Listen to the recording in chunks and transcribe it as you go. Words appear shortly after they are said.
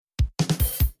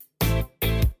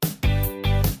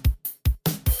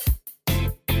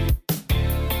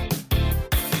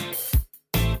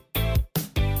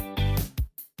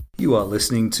You are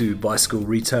listening to Bicycle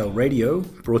Retail Radio,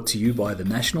 brought to you by the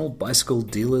National Bicycle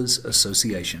Dealers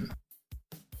Association.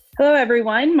 Hello,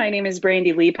 everyone. My name is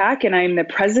Brandy Lepak, and I'm the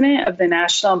president of the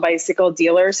National Bicycle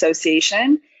Dealer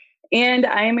Association, and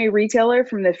I am a retailer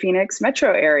from the Phoenix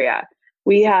metro area.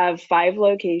 We have 5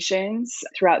 locations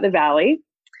throughout the valley,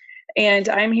 and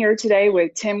I'm here today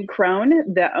with Tim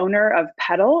Crone, the owner of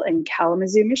Pedal in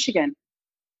Kalamazoo, Michigan.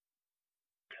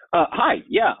 Hi,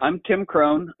 I'm Tim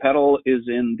Crone. Pedal is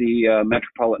in the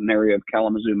metropolitan area of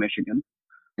Kalamazoo, Michigan.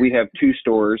 We have 2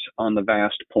 stores on the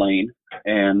vast plain,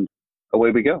 and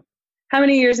away we go. How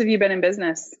many years have you been in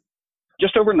business?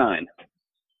 Just over 9.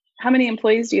 How many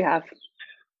employees do you have?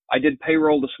 I did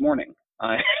payroll this morning.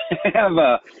 I have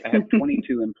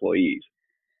 22 employees.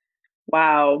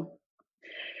 Wow.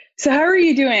 So how are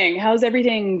you doing? How's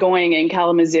everything going in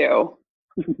Kalamazoo?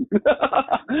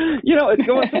 It's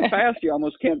going so fast you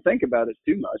almost can't think about it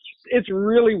too much. It's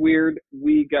really weird.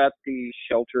 We got the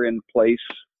shelter in place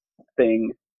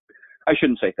thing. I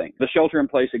shouldn't say thing. The shelter in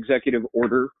place executive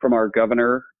order from our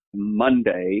governor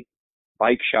Monday.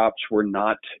 Bike shops were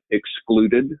not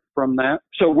excluded from that.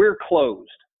 So we're closed,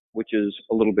 which is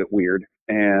a little bit weird.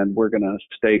 And we're going to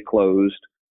stay closed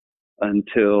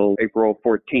until April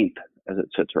 14th as it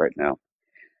sits right now.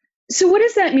 So what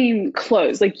does that mean,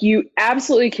 closed? Like, you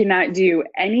absolutely cannot do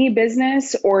any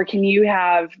business, or can you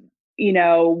have,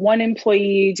 one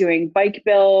employee doing bike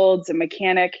builds, a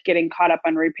mechanic getting caught up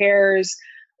on repairs,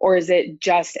 or is it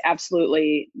just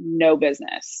absolutely no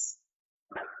business?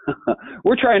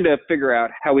 We're trying to figure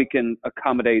out how we can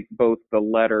accommodate both the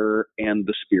letter and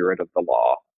the spirit of the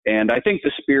law. And I think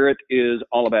the spirit is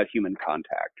all about human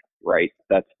contact, right?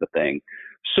 That's the thing.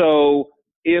 So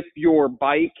if your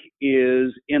bike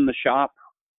is in the shop,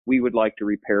 we would like to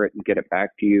repair it and get it back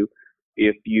to you.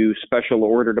 If you special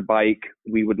ordered a bike,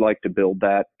 we would like to build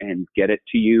that and get it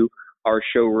to you. Our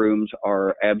showrooms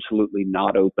are absolutely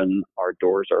not open. Our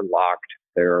doors are locked.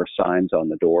 There are signs on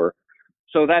the door.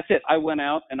 So that's it. I went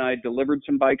out and I delivered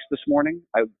some bikes this morning.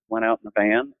 I went out in the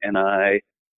van and I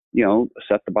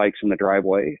set the bikes in the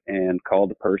driveway and called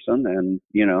the person, and,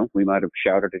 we might have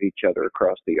shouted at each other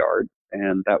across the yard,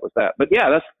 and that was that. But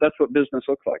yeah, that's what business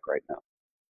looks like right now.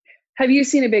 Have you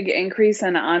seen a big increase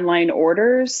in online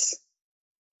orders?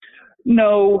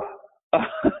 No,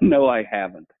 no, I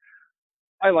haven't.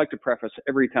 I like to preface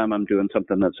every time I'm doing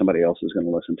something that somebody else is going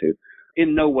to listen to.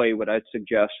 In no way would I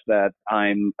suggest that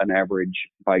I'm an average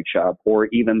bike shop or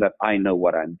even that I know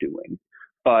what I'm doing.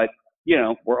 But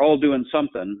we're all doing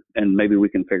something, and maybe we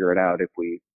can figure it out if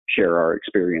we share our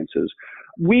experiences.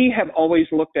 We have always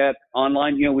looked at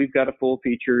online, we've got a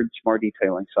full-featured smart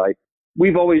detailing site.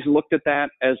 We've always looked at that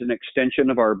as an extension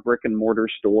of our brick and mortar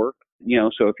store.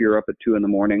 So if you're up at 2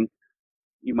 a.m,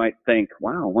 you might think,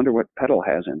 wow, I wonder what Pedal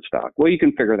has in stock. Well, you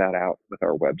can figure that out with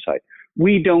our website.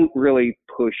 We don't really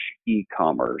push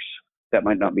e-commerce. That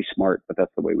might not be smart, but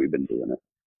that's the way we've been doing it.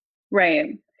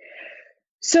 Right.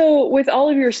 So with all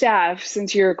of your staff,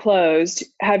 since you're closed,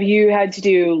 have you had to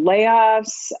do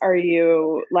layoffs? Are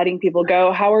you letting people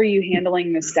go? How are you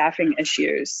handling the staffing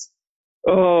issues?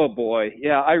 Oh, boy.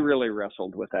 Yeah, I really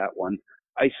wrestled with that one.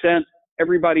 I sent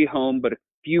everybody home, but a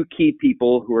few key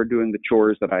people who are doing the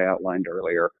chores that I outlined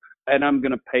earlier, and I'm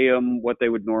going to pay them what they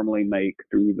would normally make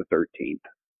through the 13th.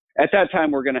 At that time,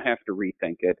 we're going to have to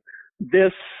rethink it.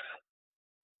 This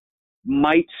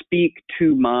might speak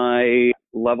to my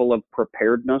level of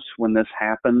preparedness when this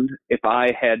happened. If I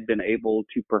had been able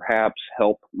to perhaps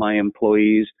help my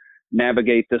employees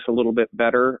navigate this a little bit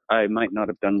better, I might not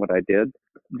have done what I did.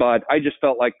 But I just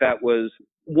felt like that was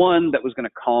one that was going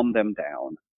to calm them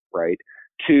down, right?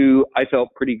 2, I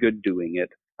felt pretty good doing it.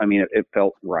 I mean, it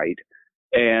felt right.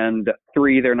 And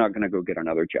 3, they're not going to go get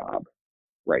another job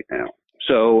right now.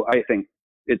 So I think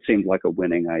it seemed like a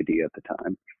winning idea at the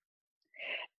time.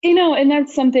 And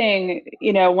that's something,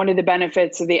 one of the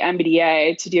benefits of the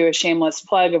NBDA, to do a shameless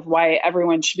plug of why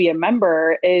everyone should be a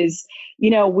member, is,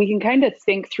 we can kind of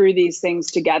think through these things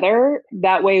together.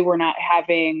 That way we're not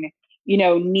having,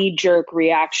 knee-jerk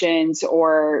reactions,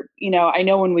 or, I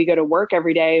know when we go to work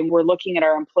every day and we're looking at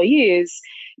our employees,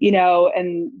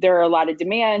 and there are a lot of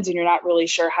demands and you're not really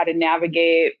sure how to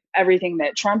navigate everything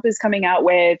that Trump is coming out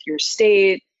with, your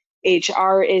state,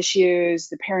 HR issues,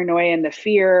 the paranoia and the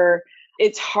fear.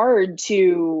 It's hard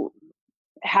to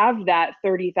have that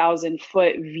 30,000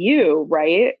 foot view,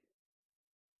 right?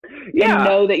 Yeah. And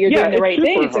know that you're doing the right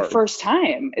thing. It's hard. the first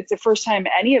time. It's the first time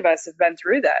any of us have been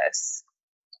through this.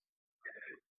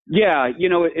 Yeah,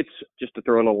 it's just to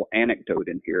throw a little anecdote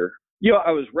in here.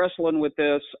 I was wrestling with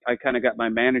this. I kind of got my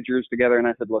managers together and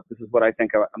I said, look, this is what I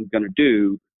think I'm going to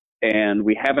do. And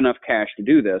we have enough cash to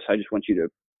do this. I just want you to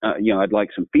I'd like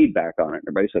some feedback on it.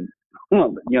 Everybody said,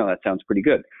 well, that sounds pretty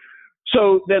good.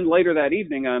 So then later that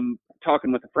evening, I'm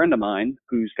talking with a friend of mine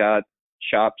who's got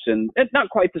shops in not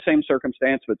quite the same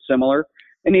circumstance, but similar.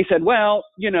 And he said, well,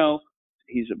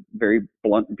 he's a very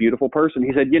blunt, beautiful person.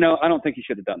 He said, I don't think you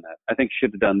should have done that. I think you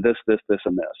should have done this, this, this,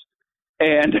 and this.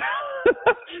 And,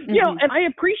 and I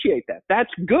appreciate that.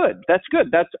 That's good. That's good.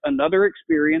 That's another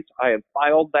experience. I have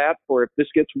filed that for if this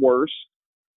gets worse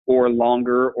or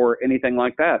longer or anything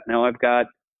like that. Now I've got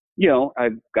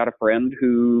a friend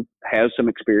who has some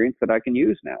experience that I can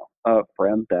use now, a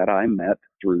friend that I met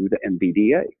through the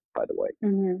MBDA, by the way.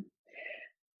 Mm-hmm.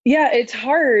 Yeah, it's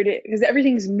hard because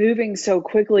everything's moving so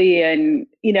quickly. And,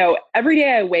 every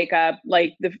day I wake up,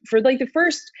 for the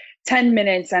first 10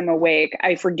 minutes I'm awake,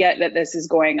 I forget that this is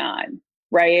going on,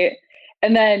 right?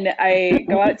 And then I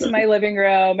go out to my living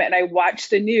room and I watch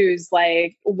the news,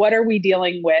 what are we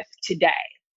dealing with today?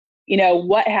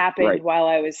 What happened while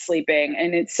I was sleeping?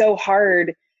 And it's so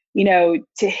hard, to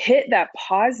hit that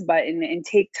pause button and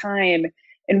take time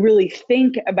and really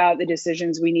think about the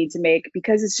decisions we need to make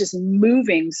because it's just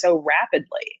moving so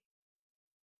rapidly.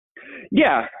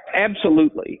 Yeah,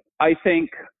 absolutely. I think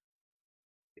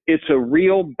it's a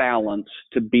real balance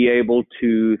to be able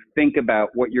to think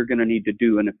about what you're going to need to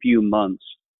do in a few months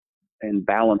and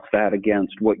balance that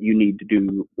against what you need to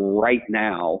do right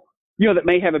now, that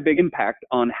may have a big impact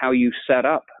on how you set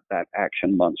up that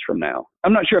action months from now.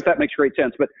 I'm not sure if that makes great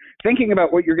sense, but thinking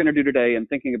about what you're going to do today and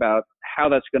thinking about how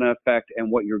that's going to affect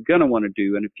and what you're going to want to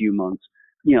do in a few months,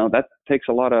 that takes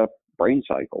a lot of brain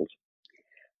cycles.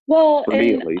 Well,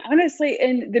 and honestly,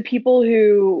 and the people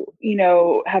who,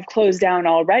 have closed down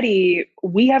already,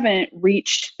 we haven't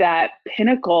reached that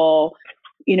pinnacle,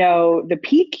 the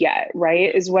peak yet,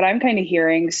 right? Is what I'm kind of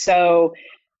hearing. So,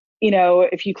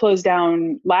 if you closed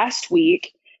down last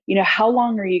week, how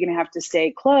long are you going to have to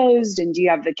stay closed? And do you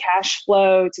have the cash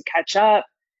flow to catch up,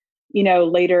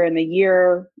 later in the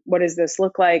year? What does this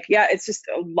look like? Yeah, it's just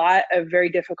a lot of very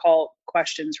difficult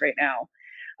questions right now.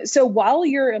 So while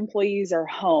your employees are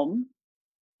home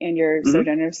and you're so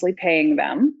generously paying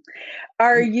them,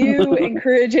 are you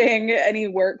encouraging any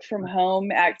work from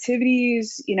home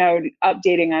activities,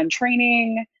 updating on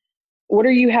training? What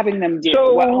are you having them do?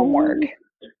 What homework?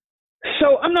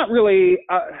 So I'm not really,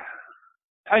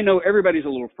 I know everybody's a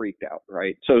little freaked out,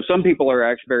 right? So some people are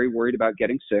actually very worried about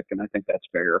getting sick, and I think that's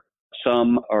fair.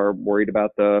 Some are worried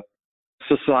about the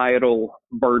societal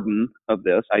burden of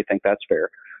this. I think that's fair.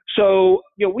 So,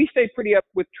 we stay pretty up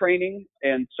with training,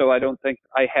 and so I don't think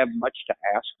I have much to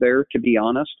ask there, to be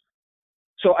honest.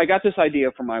 So I got this idea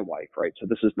from my wife, right? So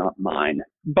this is not mine,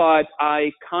 but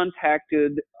I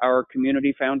contacted our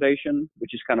community foundation,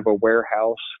 which is kind of a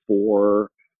warehouse for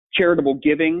charitable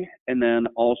giving and then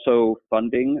also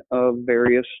funding of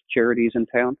various charities in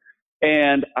town.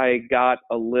 And I got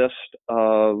a list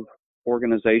of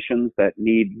organizations that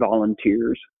need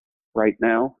volunteers right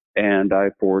now. And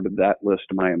I forwarded that list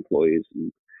to my employees and,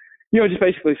 just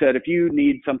basically said, if you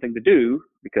need something to do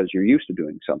because you're used to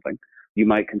doing something, you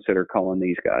might consider calling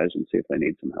these guys and see if they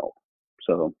need some help.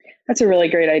 So that's a really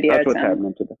great idea. That's what's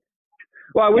happening today.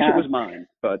 Well, I wish it was mine,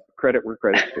 but credit where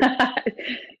credit's due.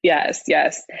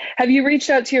 Yes. Have you reached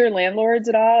out to your landlords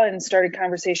at all and started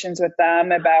conversations with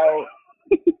them about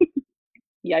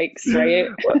yikes, right?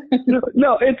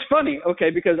 No, it's funny, okay,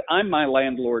 because I'm my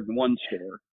landlord in one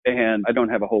store and I don't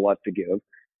have a whole lot to give.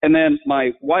 And then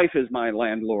my wife is my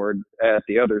landlord at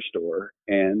the other store,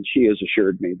 and she has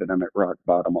assured me that I'm at rock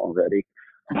bottom already.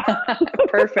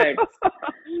 Perfect.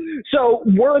 So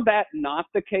were that not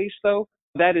the case, though,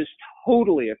 that is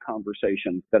totally a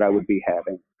conversation that I would be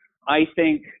having. I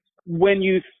think when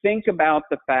you think about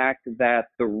the fact that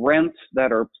the rents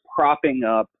that are propping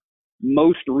up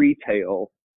most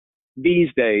retail these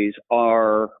days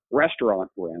are restaurant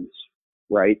rents,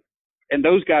 right? And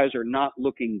those guys are not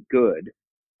looking good.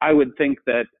 I would think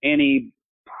that any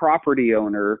property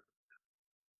owner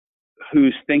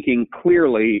who's thinking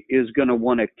clearly is going to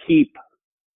want to keep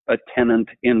a tenant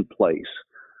in place.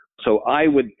 So I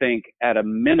would think at a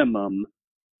minimum,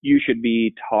 you should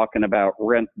be talking about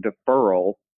rent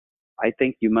deferral. I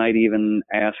think you might even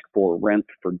ask for rent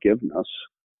forgiveness.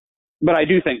 But I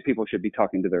do think people should be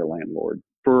talking to their landlord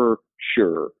for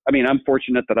sure. I mean, I'm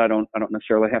fortunate that I don't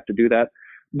necessarily have to do that.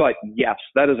 But yes,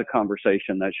 that is a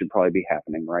conversation that should probably be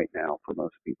happening right now for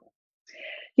most people.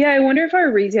 Yeah, I wonder if our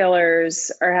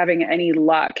retailers are having any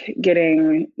luck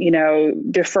getting,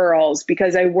 deferrals,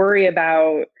 because I worry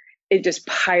about it just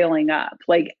piling up,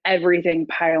 like everything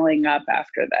piling up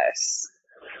after this.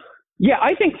 Yeah,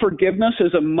 I think forgiveness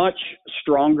is a much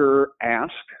stronger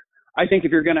ask. I think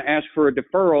if you're going to ask for a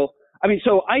deferral, I mean,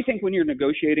 so I think when you're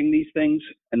negotiating these things,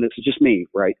 and this is just me,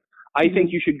 right? I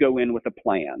think you should go in with a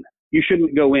plan. You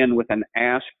shouldn't go in with an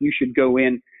ask. You should go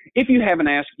in, if you have an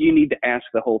ask, you need to ask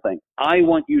the whole thing. I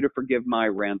want you to forgive my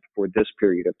rent for this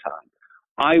period of time.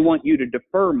 I want you to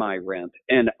defer my rent,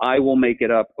 and I will make it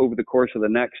up over the course of the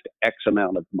next X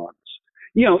amount of months.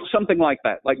 You know, something like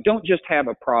that. Like, don't just have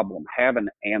a problem, have an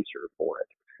answer for it.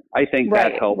 I think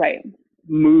that helps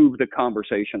move the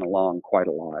conversation along quite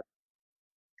a lot.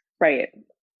 Right.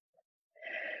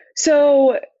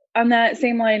 So on that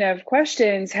same line of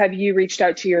questions, have you reached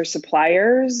out to your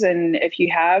suppliers? And if you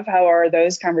have, how are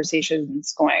those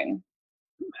conversations going?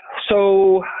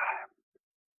 So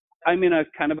I'm in a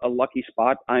kind of a lucky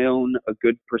spot. I own a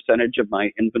good percentage of my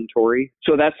inventory.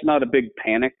 So that's not a big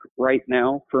panic right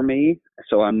now for me.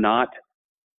 So I'm not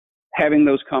having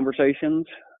those conversations,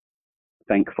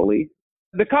 thankfully.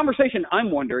 The conversation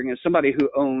I'm wondering, as somebody who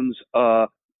owns a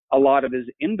lot of his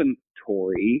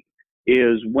inventory,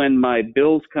 is when my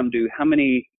bills come due,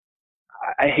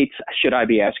 should I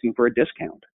be asking for a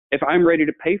discount? If I'm ready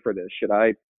to pay for this,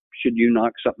 should you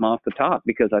knock something off the top?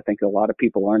 Because I think a lot of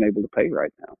people aren't able to pay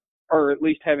right now, or at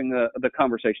least having the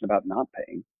conversation about not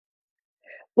paying.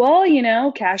 Well, you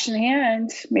know, cash in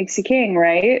hand makes you king,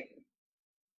 right?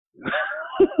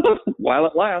 While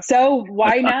it lasts. So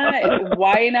why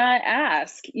not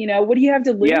ask? You know, what do you have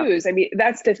to lose? I mean,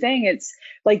 that's the thing. It's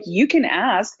like, you can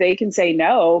ask, they can say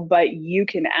no, but you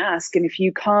can ask. And if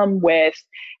you come with,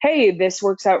 hey, this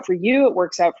works out for you, it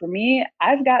works out for me,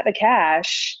 I've got the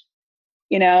cash,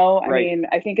 you know, I mean,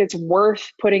 I think it's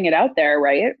worth putting it out there,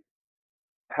 right?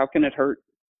 How can it hurt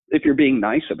if you're being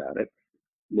nice about it,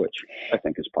 which I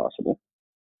think is possible.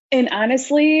 And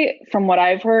honestly, from what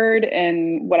I've heard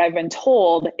and what I've been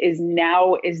told, is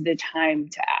now is the time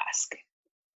to ask.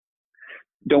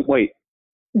 Don't wait.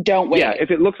 Don't wait. Yeah,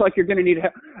 if it looks like you're going to need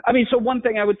help. I mean, so one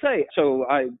thing I would say, so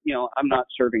I'm not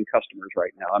serving customers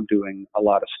right now. I'm doing a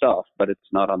lot of stuff, but it's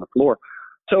not on the floor.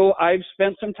 So I've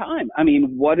spent some time. I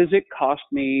mean, what does it cost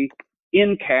me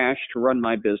in cash to run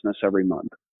my business every month?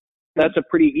 That's a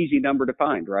pretty easy number to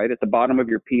find, right? At the bottom of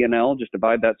your P&L, just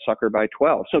divide that sucker by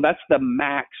 12. So that's the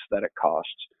max that it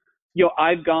costs. You know,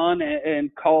 I've gone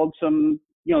and called some,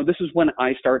 you know, this is when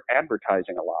I start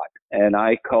advertising a lot. And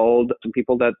I called some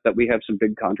people that we have some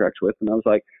big contracts with, and I was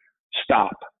like,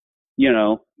 stop. You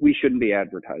know, we shouldn't be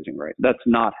advertising, right? That's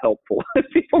not helpful.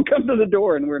 People come to the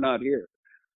door and we're not here.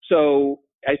 So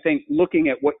I think looking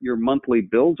at what your monthly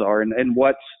bills are and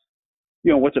what's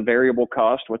a variable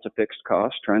cost, what's a fixed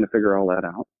cost, trying to figure all that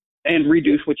out and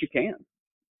reduce what you can.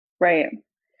 Right.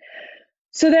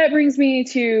 So that brings me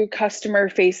to customer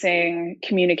facing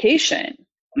communication.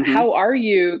 Mm-hmm. How are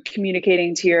you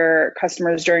communicating to your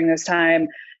customers during this time?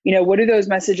 You know, what do those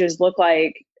messages look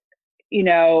like? You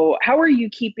know, how are you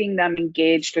keeping them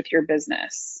engaged with your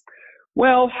business?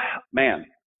 Well, man,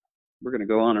 we're going to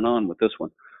go on and on with this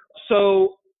one.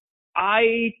 So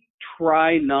I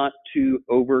try not to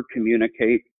over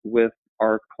communicate with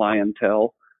our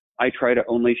clientele. I try to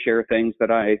only share things that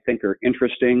I think are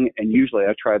interesting, and usually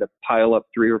I try to pile up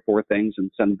 3 or 4 things and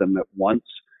send them at once.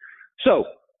 So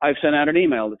I've sent out an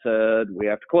email that said we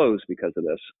have to close because of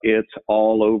this. It's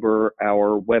all over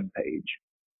our webpage.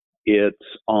 It's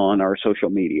on our social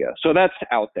media. So that's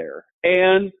out there.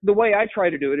 And the way I try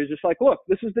to do it is just like, look,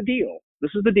 this is the deal.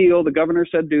 This is the deal. The governor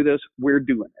said do this. We're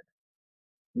doing it.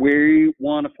 We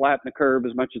want to flatten the curve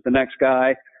as much as the next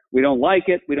guy. We don't like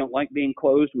it. We don't like being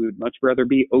closed. We would much rather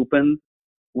be open.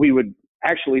 We would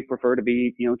actually prefer to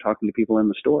be, talking to people in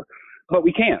the store, but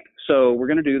we can't. So we're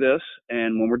going to do this.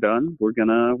 And when we're done, we're going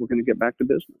to get back to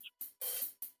business.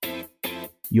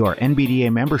 Your NBDA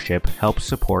membership helps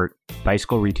support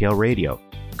Bicycle Retail Radio.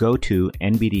 Go to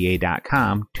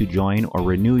nbda.com to join or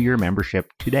renew your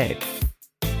membership today.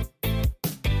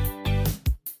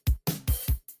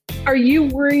 Are you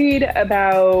worried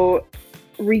about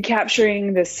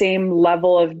recapturing the same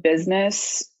level of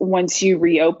business once you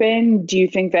reopen? Do you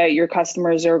think that your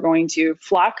customers are going to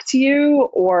flock to you,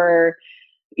 or,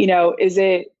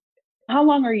 how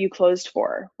long are you closed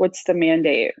for? What's the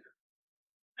mandate?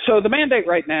 So the mandate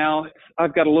right now,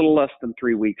 I've got a little less than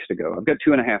 3 weeks to go. I've got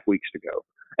 2.5 weeks to go.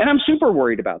 And I'm super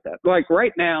worried about that. Like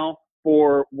right now,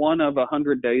 for one of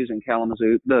 100 days in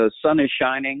Kalamazoo, the sun is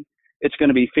shining. It's going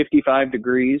to be 55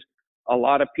 degrees. A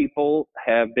lot of people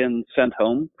have been sent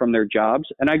home from their jobs,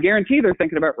 and I guarantee they're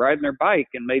thinking about riding their bike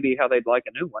and maybe how they'd like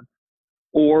a new one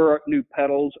or new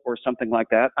pedals or something like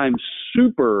that. I'm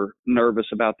super nervous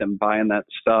about them buying that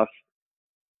stuff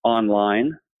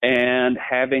online and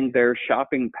having their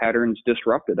shopping patterns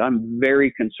disrupted. I'm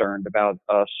very concerned about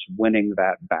us winning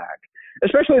that back,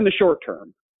 especially in the short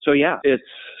term. So yeah, it's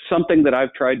something that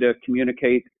I've tried to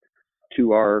communicate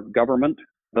to our government,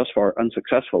 thus far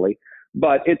unsuccessfully.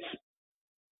 But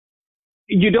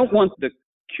you don't want the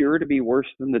cure to be worse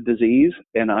than the disease.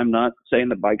 And I'm not saying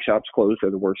that bike shops closed are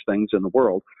the worst things in the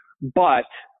world, but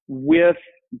with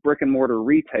brick and mortar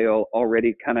retail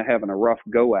already kind of having a rough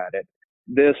go at it,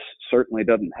 this certainly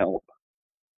doesn't help.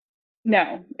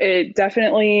 No, it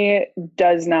definitely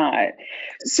does not.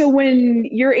 So when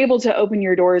you're able to open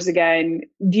your doors again,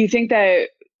 do you think that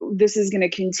this is going to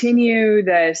continue,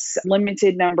 this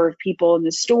limited number of people in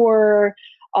the store,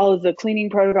 all of the cleaning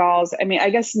protocols? I mean,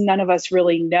 I guess none of us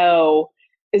really know,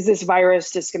 is this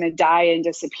virus just going to die and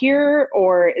disappear,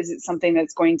 or is it something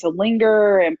that's going to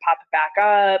linger and pop back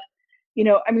up?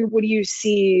 I mean, what do you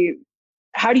see?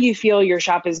 How do you feel your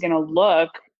shop is going to look,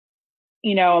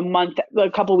 a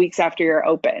couple weeks after you're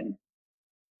open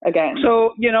again?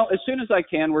 So, as soon as I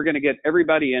can, we're going to get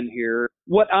everybody in here.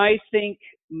 What I think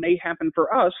may happen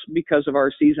for us because of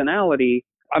our seasonality,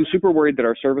 I'm super worried that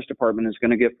our service department is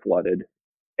going to get flooded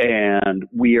and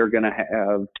we are going to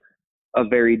have a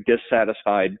very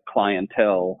dissatisfied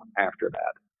clientele after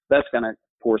that. That's going to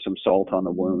pour some salt on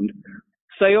the wound.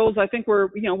 Sales, I think we're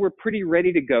pretty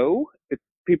ready to go. If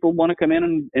people want to come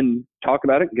in and talk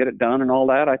about it and get it done and all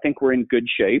that, I think we're in good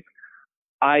shape.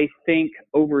 I think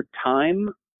over time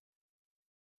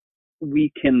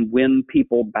we can win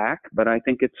people back, but I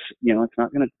think it's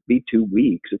not going to be 2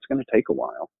 weeks. It's going to take a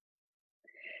while.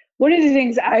 One of the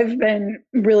things I've been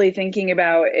really thinking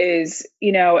about is,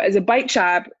 as a bike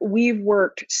shop, we've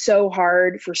worked so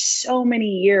hard for so many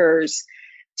years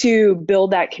to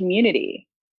build that community.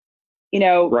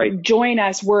 Right. Join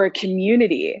us, we're a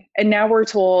community. And now we're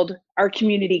told our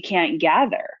community can't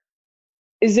gather.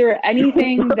 Is there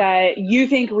anything that you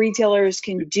think retailers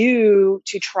can do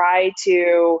to try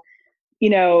to,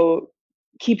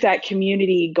 keep that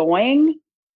community going?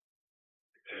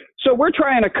 So we're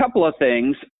trying a couple of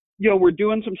things. We're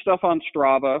doing some stuff on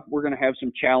Strava. We're going to have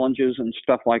some challenges and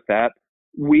stuff like that.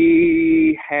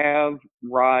 We have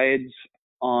rides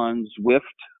on Zwift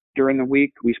during the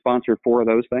week. We sponsor 4 of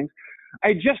those things.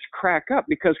 I just crack up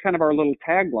because kind of our little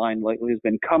tagline lately has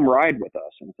been "Come ride with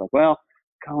us," and it's like, well,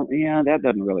 that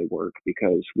doesn't really work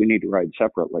because we need to ride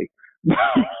separately.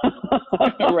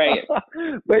 Right.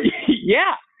 But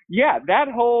yeah, that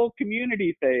whole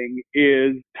community thing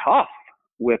is tough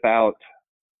without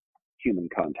human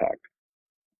contact.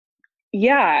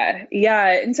 Yeah.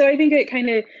 And so I think it kind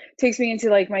of takes me into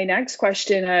like my next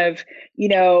question of,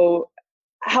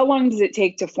 how long does it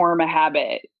take to form a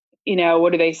habit?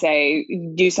 What do they say?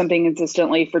 Do something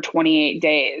consistently for 28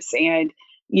 days. And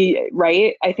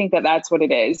right? I think that's what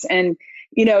it is. And,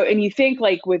 and you think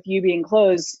like with you being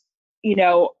closed,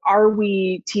 are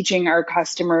we teaching our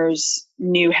customers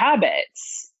new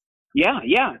habits?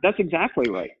 Yeah, that's exactly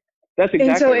right. That's exactly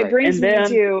right. And so it brings me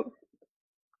to,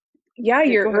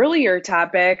 your earlier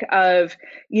topic of,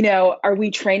 are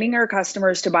we training our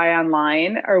customers to buy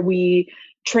online? Are we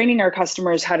training our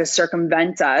customers how to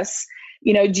circumvent us?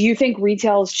 Do you think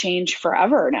retail's changed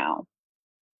forever now?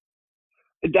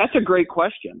 That's a great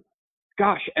question.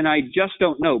 Gosh, and I just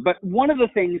don't know. But one of the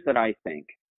things that I think,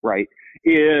 right,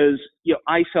 is,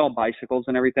 I sell bicycles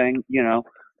and everything,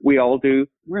 we all do.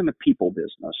 We're in the people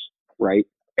business, right?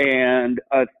 And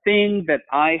a thing that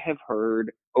I have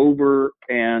heard over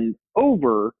and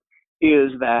over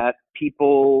is that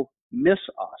people miss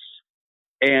us.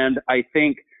 And I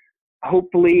think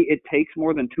hopefully it takes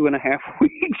more than 2.5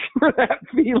 weeks for that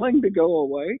feeling to go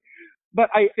away. But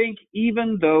I think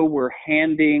even though we're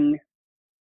handing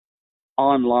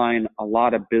online a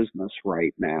lot of business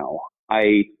right now,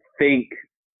 I think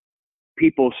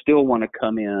people still want to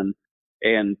come in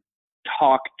and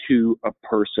talk to a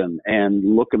person and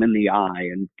look them in the eye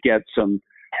and get some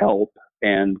help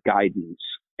and guidance.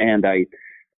 And I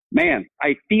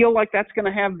feel like that's going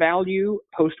to have value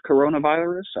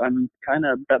post-coronavirus. I'm kind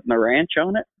of betting the ranch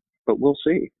on it, but we'll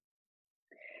see.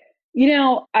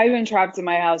 I've been trapped in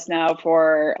my house now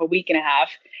for a week and a half,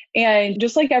 and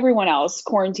just like everyone else,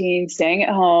 quarantined, staying at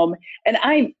home, and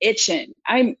I'm itching.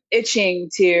 I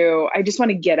just want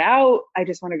to get out. I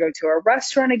just want to go to a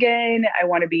restaurant again. I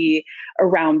want to be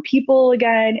around people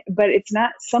again, but it's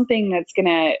not something that's going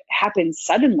to happen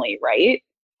suddenly, right?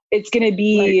 It's going to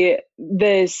be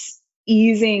this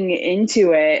easing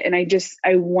into it. And I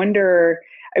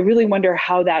really wonder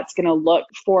how that's going to look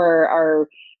for our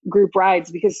group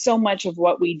rides, because so much of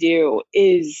what we do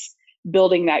is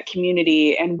building that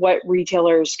community, and what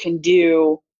retailers can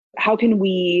do. How can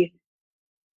we,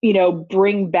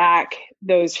 bring back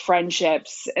those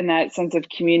friendships and that sense of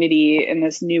community in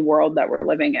this new world that we're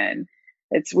living in?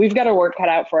 We've got a work cut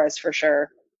out for us for sure.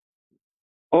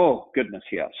 Oh, goodness,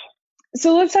 yes.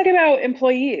 So let's talk about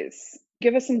employees.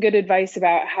 Give us some good advice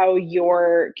about how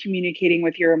you're communicating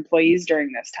with your employees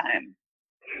during this time.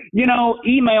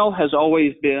 Email has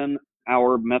always been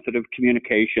our method of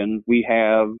communication. We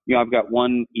have, I've got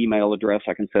one email address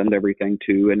I can send everything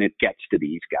to, and it gets to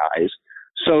these guys.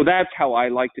 So that's how I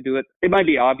like to do it. It might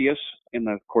be obvious in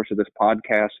the course of this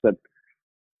podcast that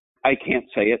I can't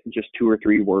say it in just 2 or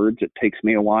 3 words. It takes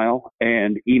me a while,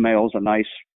 and email's a nice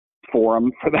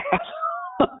forum for that.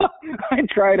 I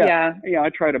try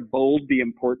to bold the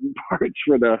important parts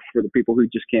for the people who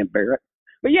just can't bear it.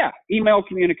 But yeah, email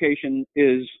communication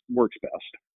works best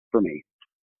for me.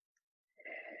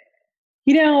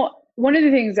 One of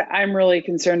the things that I'm really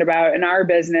concerned about in our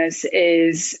business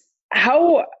is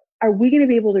how are we going to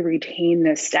be able to retain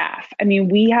this staff? I mean,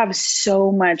 we have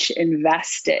so much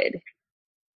invested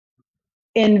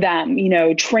in them,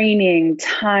 training,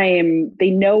 time.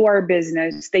 They know our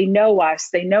business, they know us,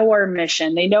 they know our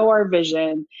mission, they know our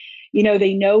vision,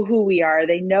 they know who we are,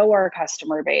 they know our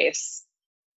customer base.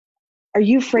 Are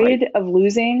you afraid of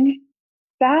losing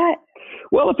that?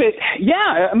 Well,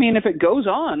 if it goes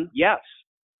on, yes.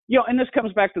 And this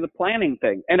comes back to the planning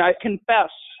thing. And I confess,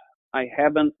 I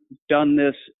haven't done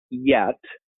this yet,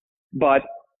 but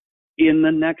in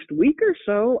the next week or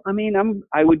so,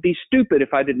 I would be stupid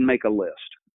if I didn't make a list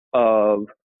of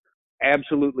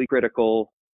absolutely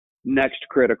critical, next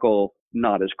critical,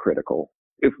 not as critical.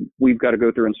 If we've got to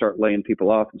go through and start laying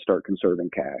people off and start conserving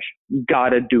cash,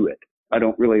 gotta do it. I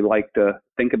don't really like to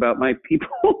think about my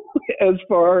people as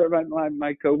far as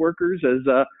my coworkers as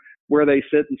where they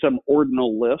sit in some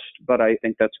ordinal list, but I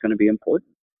think that's going to be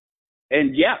important.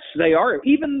 And yes, they are.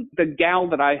 Even the gal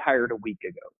that I hired a week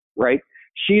ago, right?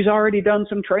 She's already done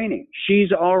some training.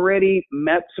 She's already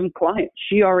met some clients.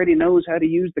 She already knows how to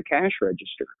use the cash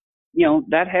register.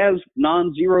 That has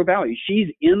non-zero value. She's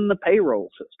in the payroll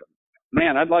system.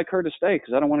 Man, I'd like her to stay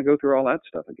because I don't want to go through all that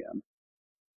stuff again.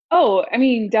 Oh,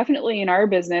 definitely in our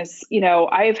business,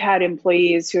 I've had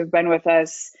employees who have been with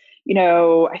us,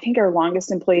 I think our longest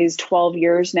employee is 12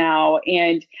 years now,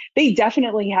 and they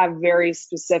definitely have very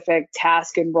specific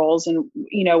tasks and roles and,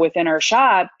 within our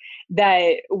shop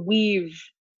that we've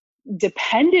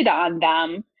depended on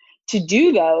them to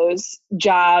do those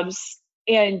jobs,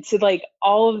 and to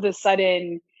all of a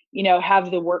sudden,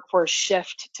 have the workforce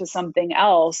shift to something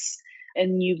else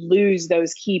and you lose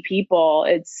those key people.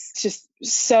 It's just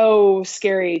so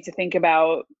scary to think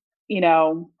about,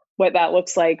 what that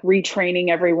looks like, retraining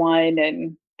everyone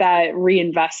and that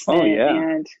reinvestment. Oh, yeah.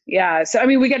 And yeah, so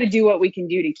we got to do what we can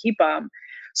do to keep them.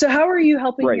 So how are you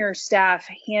helping your staff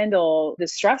handle the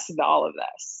stress of all of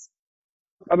this?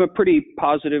 I'm a pretty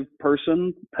positive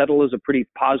person. Petal is a pretty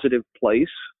positive place.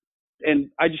 And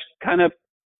I just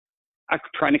I'm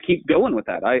trying to keep going with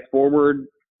that. I forward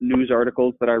news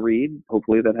articles that I read,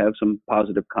 hopefully that have some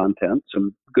positive content,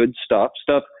 some good stuff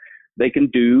they can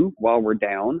do while we're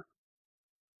down.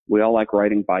 We all like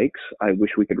riding bikes. I wish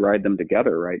we could ride them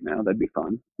together right now. That'd be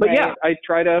fun. But yeah, I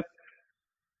try to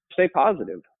stay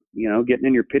positive. Getting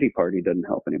in your pity party doesn't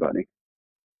help anybody.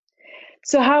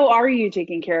 So how are you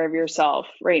taking care of yourself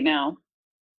right now?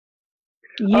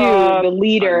 You, the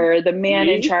leader, the man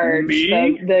in charge,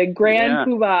 the grand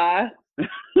poobah.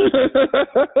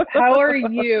 How are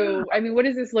you? What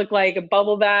does this look like? A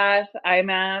bubble bath, eye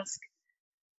mask?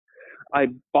 I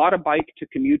bought a bike to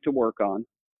commute to work on.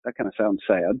 That kind of sounds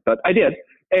sad, but I did.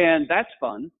 And that's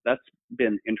fun. That's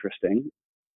been interesting.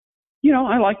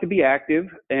 I like to be active,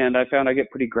 and I found I get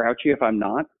pretty grouchy if I'm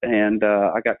not. And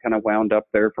I got kind of wound up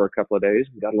there for a couple of days,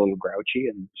 got a little grouchy,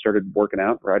 and started working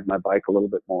out, riding my bike a little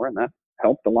bit more, and that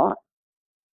helped a lot.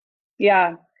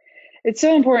 Yeah. It's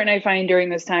so important, I find, during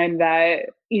this time that,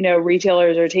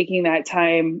 retailers are taking that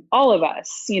time, all of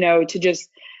us, to just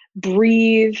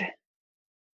breathe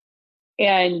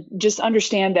and just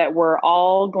understand that we're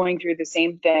all going through the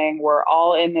same thing. We're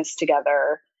all in this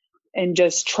together, and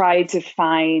just try to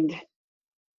find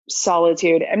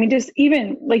solitude. Just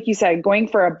even, like you said, going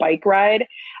for a bike ride.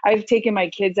 I've taken my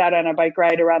kids out on a bike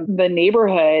ride around the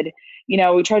neighborhood.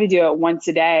 We try to do it once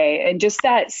a day, and just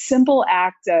that simple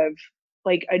act of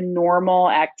a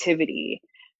normal activity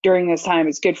during this time.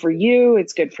 It's good for you.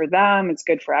 It's good for them. It's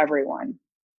good for everyone.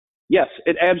 Yes,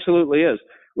 it absolutely is.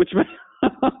 Which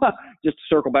just to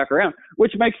circle back around,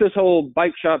 which makes this whole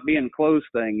bike shop being closed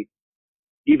thing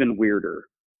even weirder.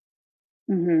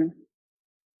 Mm-hmm.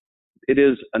 It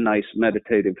is a nice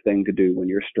meditative thing to do when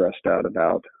you're stressed out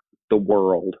about the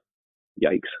world.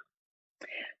 Yikes.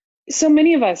 So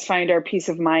many of us find our peace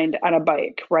of mind on a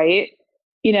bike, right?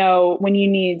 When you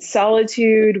need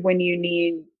solitude, when you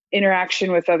need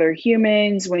interaction with other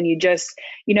humans, when you just,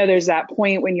 there's that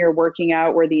point when you're working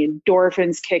out where the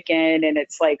endorphins kick in and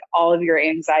it's like all of your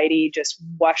anxiety just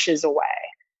washes away,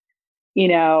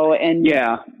 and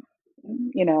Yeah.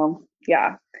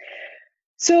 Yeah.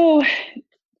 So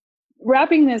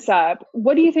wrapping this up,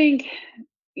 what do you think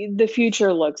the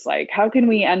future looks like? How can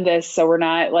we end this so we're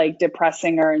not like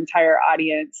depressing our entire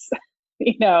audience?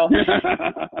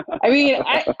 I mean,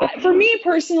 for me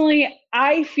personally,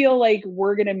 I feel like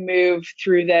we're going to move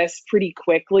through this pretty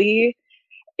quickly.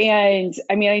 And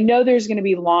I mean, I know there's going to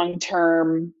be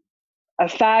long-term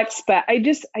effects, but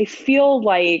I feel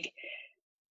like,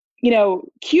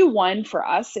 Q1 for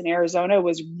us in Arizona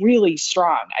was really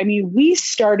strong. I mean, we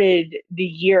started the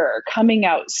year coming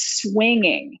out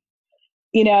swinging,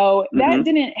 that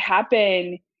didn't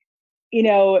happen,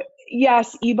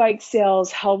 yes, e-bike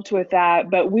sales helped with that,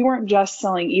 but we weren't just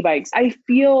selling e-bikes. I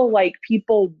feel like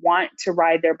people want to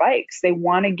ride their bikes. They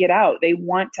want to get out. They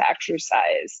want to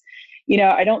exercise.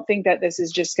 I don't think that this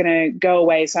is just going to go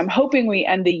away. So I'm hoping we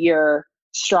end the year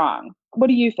strong. What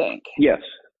do you think? Yes.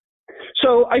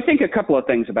 So I think a couple of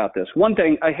things about this. One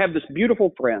thing, I have this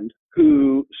beautiful friend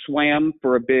who swam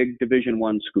for a big Division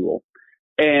I school.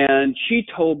 And she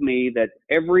told me that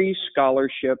every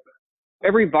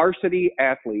varsity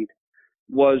athlete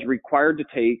was required to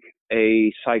take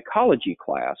a psychology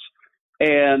class.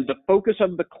 And the focus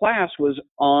of the class was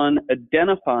on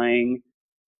identifying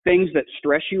things that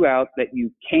stress you out that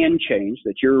you can change,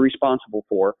 that you're responsible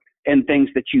for, and things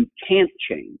that you can't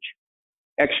change,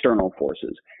 external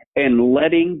forces, and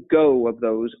letting go of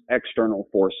those external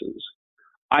forces.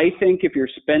 I think if you're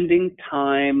spending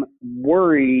time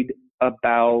worried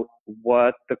about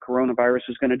what the coronavirus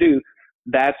is going to do,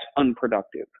 that's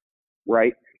unproductive,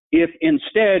 right? If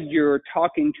instead you're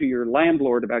talking to your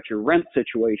landlord about your rent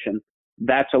situation,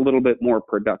 that's a little bit more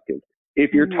productive.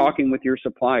 If you're talking with your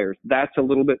suppliers, that's a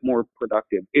little bit more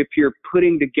productive. If you're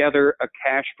putting together a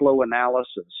cash flow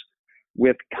analysis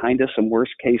with kind of some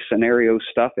worst case scenario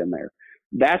stuff in there,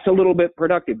 that's a little bit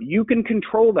productive. You can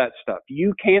control that stuff.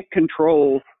 You can't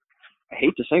control, I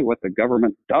hate to say what the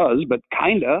government does, but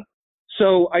kind of.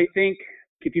 So I think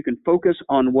if you can focus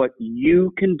on what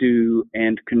you can do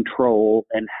and control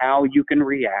and how you can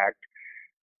react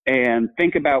and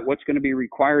think about what's going to be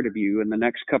required of you in the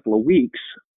next couple of weeks,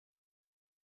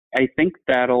 I think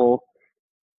that'll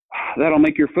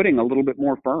make your footing a little bit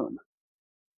more firm.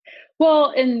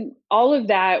 Well, and all of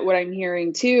that, what I'm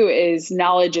hearing too, is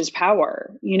knowledge is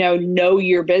power. Know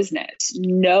your business,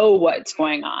 know what's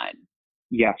going on.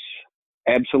 Yes,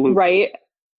 absolutely. Right.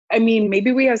 I mean,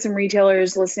 maybe we have some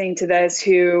retailers listening to this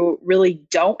who really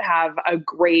don't have a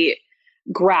great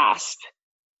grasp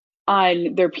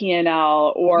on their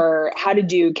P&L or how to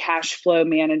do cash flow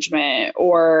management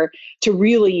or to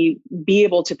really be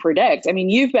able to predict. I mean,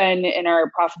 you've been in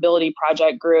our profitability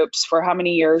project groups for how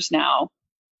many years now?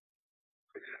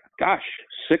 Gosh,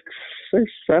 6 or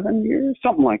 7 years,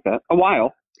 something like that. A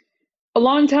while. A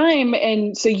long time.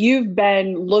 And so you've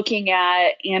been looking at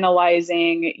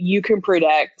analyzing, you can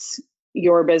predict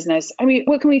your business. I mean,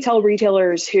 what can we tell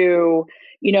retailers who,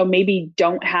 maybe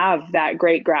don't have that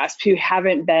great grasp, who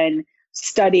haven't been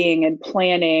studying and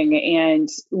planning and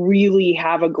really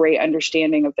have a great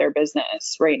understanding of their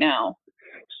business right now?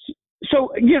 So,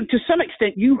 to some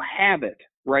extent you have it,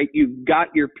 right? You've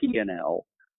got your P&L.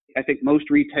 I think most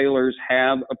retailers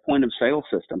have a point of sale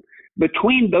system.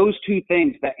 Between those two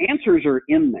things, the answers are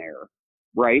in there,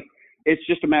 right? It's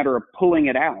just a matter of pulling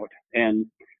it out. And,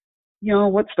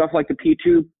 what stuff like the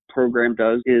P2 program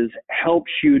does is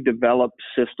helps you develop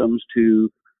systems to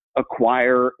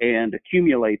acquire and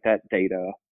accumulate that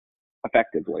data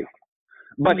effectively.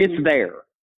 But it's there.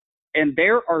 And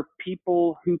there are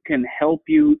people who can help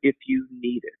you if you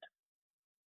need it.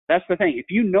 That's the thing. If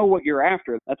you know what you're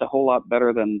after, that's a whole lot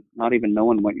better than not even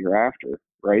knowing what you're after,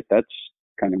 right? That's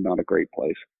kind of not a great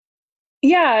place.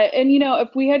 Yeah. And,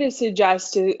 if we had to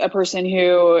suggest to a person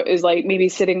who is like maybe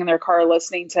sitting in their car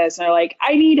listening to us and they're like,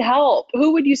 I need help,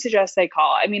 who would you suggest they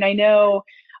call? I mean, I know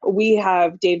we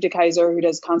have Dave DeKaiser who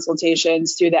does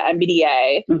consultations through the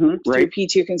MBDA, through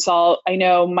P2 Consult. I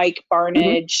know Mike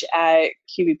Barnage at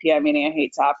QBP. I mean, I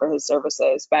hate to offer his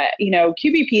services, but,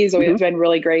 QBP has always been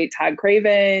really great. Todd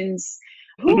Cravens.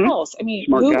 Who else? I mean,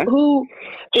 who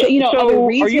other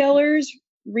retailers?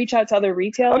 Reach out to other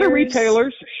retailers? Other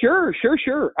retailers, sure.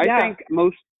 I think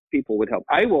most people would help.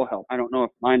 I will help. I don't know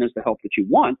if mine is the help that you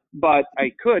want, but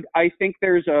I could. I think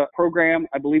there's a program,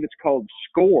 I believe it's called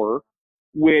SCORE,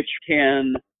 which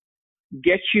can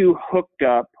get you hooked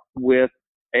up with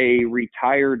a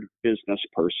retired business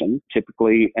person,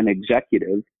 typically an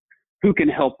executive, who can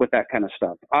help with that kind of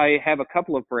stuff. I have a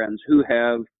couple of friends who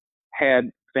have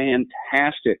had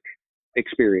fantastic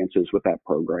experiences with that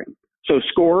program. So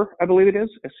SCORE, I believe it is,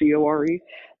 SCORE.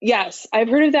 Yes, I've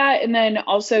heard of that. And then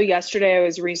also yesterday I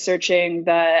was researching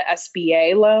the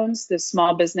SBA loans, the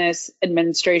Small Business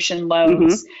Administration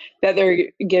loans that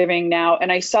they're giving now.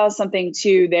 And I saw something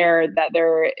too there that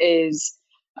there is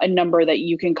a number that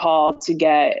you can call to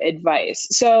get advice.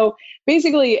 So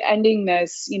basically ending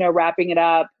this, wrapping it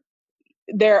up,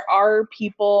 there are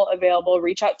people available.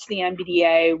 Reach out to the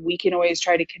NBDA. We can always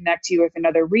try to connect you with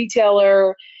another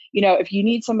retailer. If you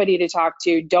need somebody to talk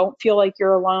to, don't feel like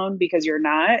you're alone, because you're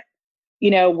not.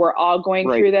 We're all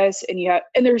going through this,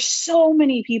 and there's so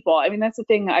many people. I mean, that's the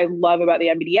thing I love about the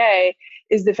NBDA,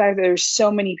 is the fact that there's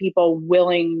so many people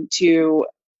willing to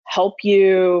help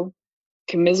you,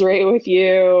 commiserate with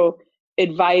you,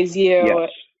 advise you,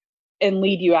 and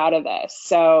lead you out of this.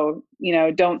 So,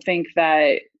 don't think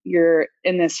that you're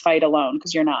in this fight alone,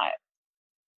 because you're not.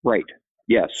 Right.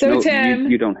 Yes. So no,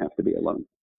 Tim, you don't have to be alone.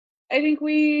 I think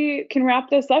we can wrap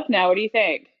this up now. What do you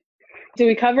think? Did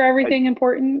we cover everything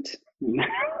important?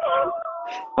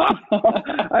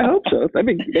 I hope so. That'd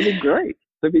be great.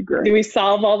 That'd be great. Did we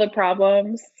solve all the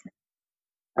problems?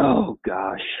 Oh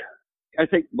gosh. I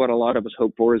think what a lot of us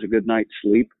hope for is a good night's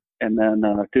sleep, and then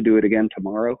to do it again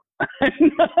tomorrow. I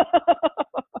think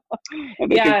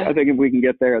if we can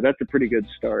get there, that's a pretty good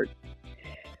start.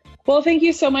 Well, thank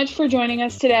you so much for joining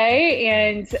us today,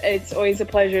 and it's always a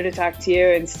pleasure to talk to you,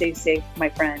 and stay safe, my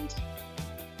friend.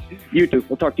 You too.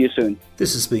 We'll talk to you soon.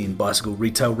 This has been Bicycle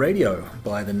Retail Radio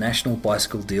by the National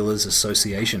Bicycle Dealers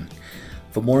Association.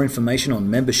 For more information on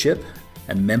membership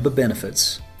and member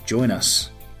benefits, join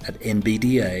us at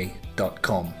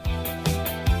nbda.com.